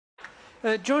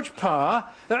George Parr,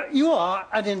 you are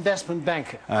an investment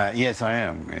banker. Yes, I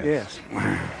am. Yes.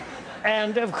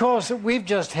 And, of course, we've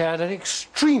just had an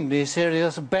extremely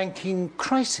serious banking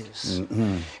crisis.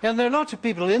 And there are lots of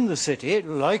people in the city,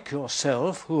 like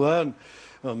yourself, who earn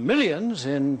millions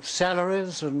in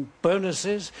salaries and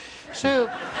bonuses. So,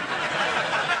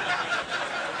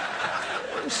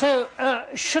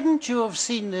 shouldn't you have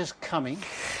seen this coming?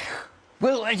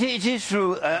 Well, it is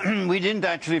true. We didn't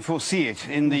actually foresee it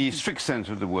in the strict sense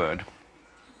of the word.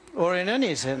 Or in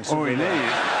any sense of the word. Or in any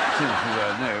sense of the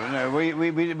word. No,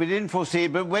 we didn't foresee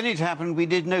it, but when it happened, we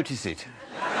did notice it.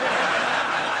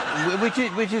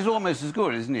 Which is almost as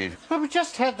good, isn't it? Well, we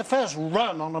just had the first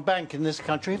run on a bank in this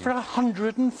country for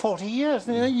 140 years.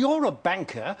 You're a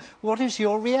banker. What is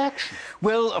your reaction?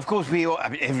 Well, of course,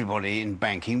 everybody in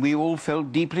banking, we all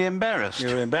felt deeply embarrassed.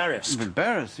 You're embarrassed?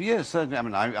 Embarrassed, yes. I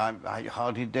mean, I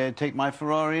hardly dared take my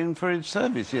Ferrari in for its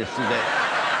service yesterday.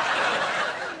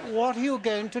 What are you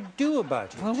going to do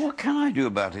about it? Well, what can I do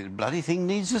about it? The bloody thing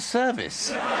needs a service.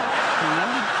 You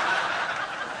know?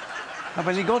 I've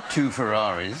only got 2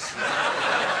 Ferraris.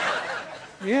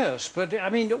 Yes, but, I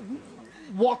mean,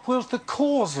 what was the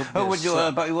cause of this?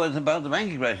 Oh, it was about the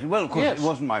banking crisis. Well, of course, yes. It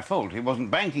wasn't my fault. It wasn't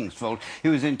banking's fault. It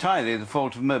was entirely the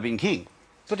fault of Mervyn King.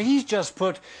 But he's just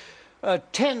put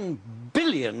 £10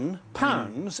 billion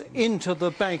into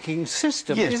the banking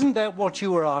system. Yes. Isn't that what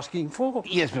you were asking for?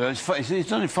 Yes, but it's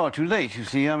done it far too late, you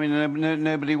see. I mean,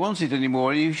 nobody wants it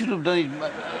anymore. You should have done it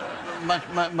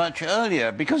much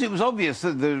earlier, because it was obvious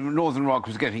that the Northern Rock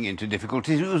was getting into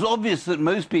difficulties. It was obvious that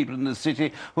most people in the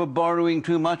city were borrowing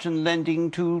too much and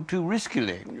lending too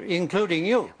riskily. Including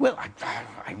you? Well,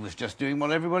 I was just doing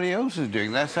what everybody else was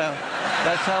doing. That's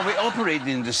how we operated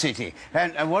in the city.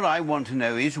 And what I want to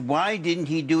know is, why didn't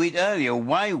he do it earlier?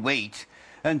 Why wait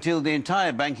until the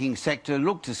entire banking sector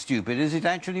looked as stupid as it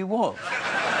actually was?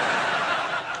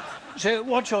 So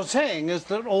what you're saying is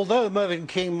that although Mervyn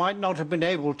King might not have been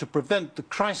able to prevent the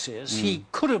crisis, he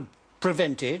could have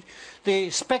prevented the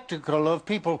spectacle of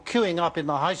people queuing up in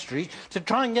the high street to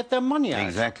try and get their money out.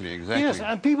 Exactly. Yes,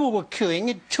 and people were queuing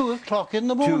at 2 o'clock in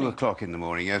the morning. 2 o'clock in the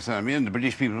morning, yes. I mean, the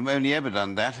British people have only ever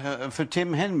done that for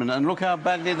Tim Henman, and look how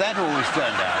badly that always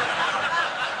turned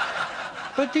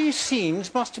out. But these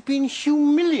scenes must have been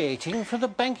humiliating for the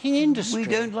banking industry. We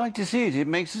don't like to see it. It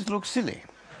makes us look silly.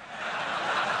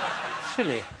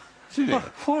 Silly. Silly. Well,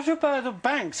 what about the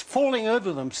banks falling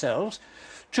over themselves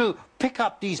to pick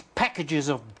up these packages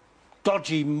of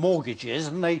dodgy mortgages,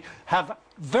 and they have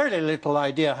very little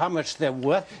idea how much they're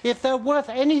worth, if they're worth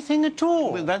anything at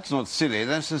all? Well, that's not silly.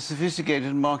 That's a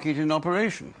sophisticated market in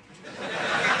operation.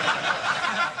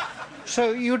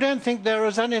 So you don't think there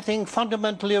is anything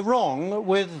fundamentally wrong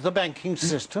with the banking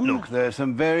system? Look, there are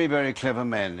some very, very clever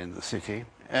men in the city.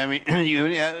 I mean,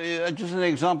 just an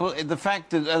example, the fact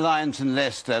that Alliance and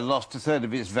Leicester lost 1/3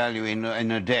 of its value in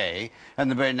a day,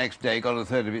 and the very next day got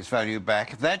 1/3 of its value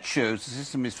back, that shows the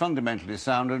system is fundamentally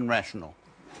sound and rational.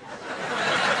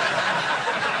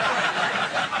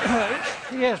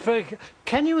 Yes, but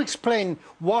can you explain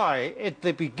why, at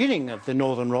the beginning of the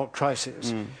Northern Rock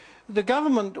crisis, the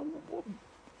government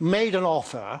made an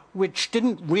offer which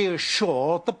didn't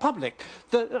reassure the public?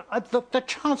 The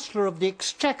Chancellor of the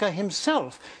Exchequer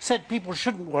himself said people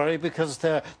shouldn't worry because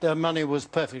their money was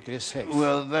perfectly safe.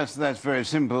 Well, that's very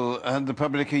simple. The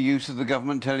public are used to the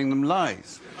government telling them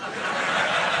lies.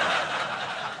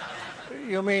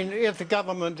 You mean if the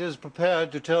government is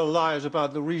prepared to tell lies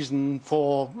about the reason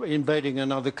for invading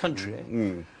another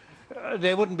country,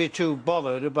 they wouldn't be too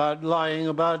bothered about lying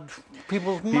about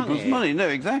people's money? People's money, no,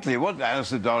 exactly. What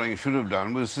Alistair Darling should have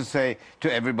done was to say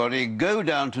to everybody, go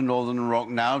down to Northern Rock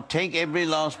now, take every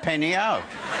last penny out.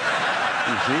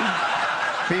 You see?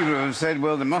 People have said,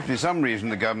 well, there must be some reason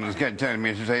the government's telling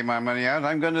me to take my money out.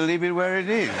 I'm going to leave it where it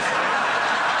is.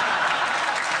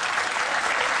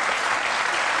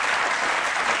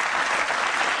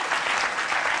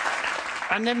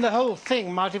 And then the whole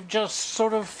thing might have just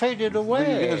sort of faded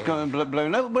away. It's gone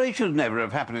blown up. Well, it should never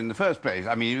have happened in the first place.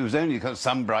 I mean, it was only because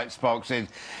some bright spark said,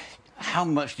 how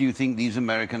much do you think these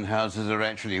American houses are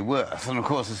actually worth? And, of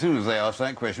course, as soon as they asked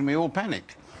that question, we all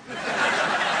panicked.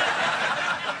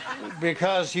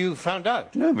 Because you found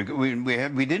out? No,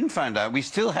 we didn't find out. We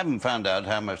still haven't found out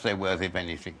how much they're worth, if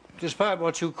anything. Despite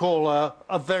what you call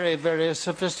a very, very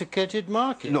sophisticated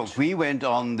market. Look, we went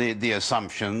on the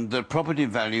assumption that property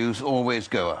values always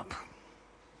go up.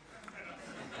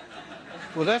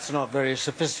 Well, that's not very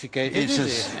sophisticated, is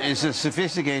it? It's as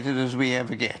sophisticated as we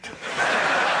ever get.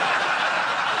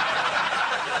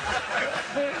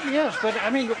 Yes, but I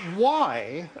mean,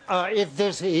 why, if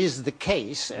this is the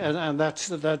case, and that's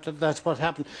what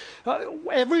happened,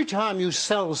 every time you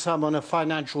sell someone a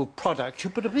financial product, you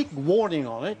put a big warning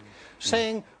on it,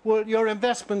 saying, well, your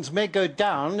investments may go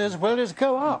down as well as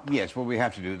go up. Yes, well, we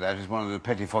have to do that. It's one of the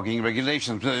pettifogging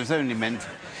regulations, but it's only meant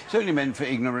for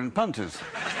ignorant punters.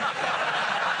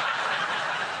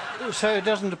 So it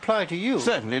doesn't apply to you?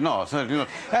 Certainly not, certainly not.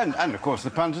 And of course,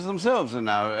 the punters themselves are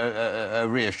now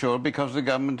reassured because the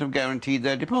government have guaranteed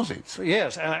their deposits.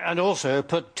 Yes, and also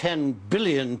put £10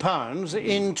 billion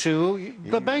into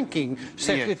the banking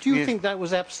sector. Yes, Do you yes. think that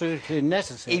was absolutely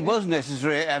necessary? It was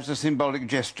necessary as a symbolic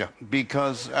gesture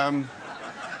because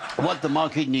what the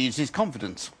market needs is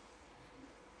confidence.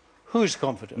 Whose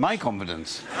confidence? My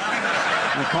confidence.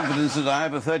 The confidence that I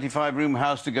have a 35-room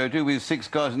house to go to with 6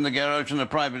 cars in the garage and a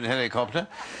private helicopter,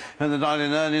 and that I'll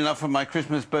earn enough from my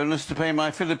Christmas bonus to pay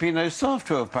my Filipino staff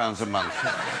 £12 a month.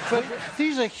 But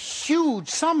these are huge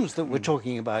sums that we're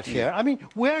talking about here. I mean,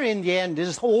 where in the end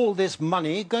is all this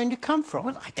money going to come from?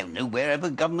 Well, I don't know wherever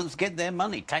governments get their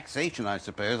money. Taxation, I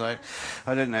suppose.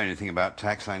 I don't know anything about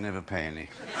tax. I never pay any.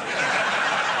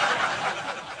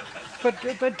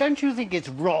 But don't you think it's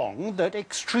wrong that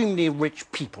extremely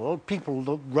rich people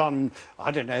that run, I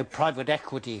don't know, private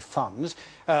equity funds,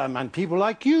 and people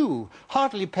like you,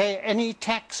 hardly pay any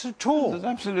tax at all? There's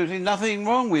absolutely nothing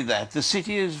wrong with that. The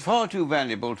city is far too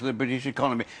valuable to the British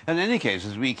economy. And in any case,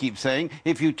 as we keep saying,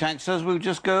 if you tax us, we'll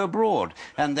just go abroad.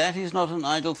 And that is not an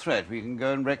idle threat. We can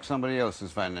go and wreck somebody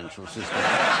else's financial system.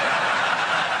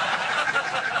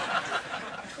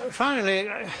 Finally,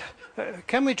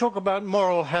 can we talk about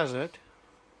moral hazard?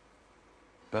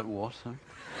 But what, sorry?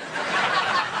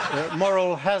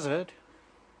 Moral hazard?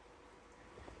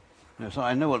 No, so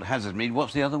I know what hazard means.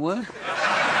 What's the other word?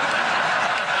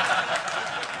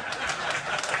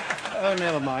 Oh,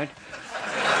 never mind.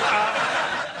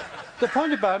 The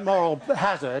point about moral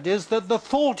hazard is that the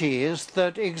thought is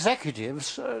that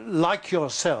executives, like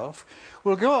yourself,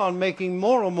 will go on making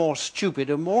more and more stupid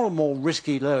and more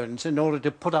risky loans in order to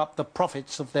put up the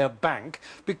profits of their bank,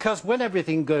 because when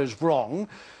everything goes wrong,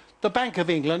 the Bank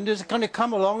of England is going to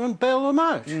come along and bail them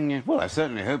out. Yeah, well, I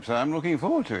certainly hope so. I'm looking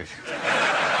forward to it.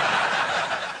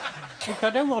 Look,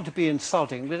 I don't want to be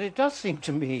insulting, but it does seem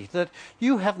to me that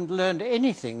you haven't learned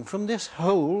anything from this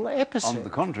whole episode. On the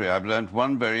contrary, I've learnt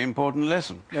one very important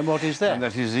lesson. And what is that? And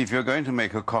that is, if you're going to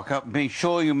make a cock-up, make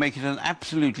sure you make it an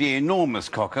absolutely enormous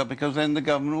cock-up, because then the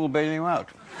government will bail you out.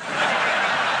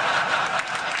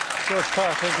 George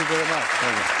Carr, thank you very much.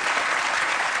 Thank you.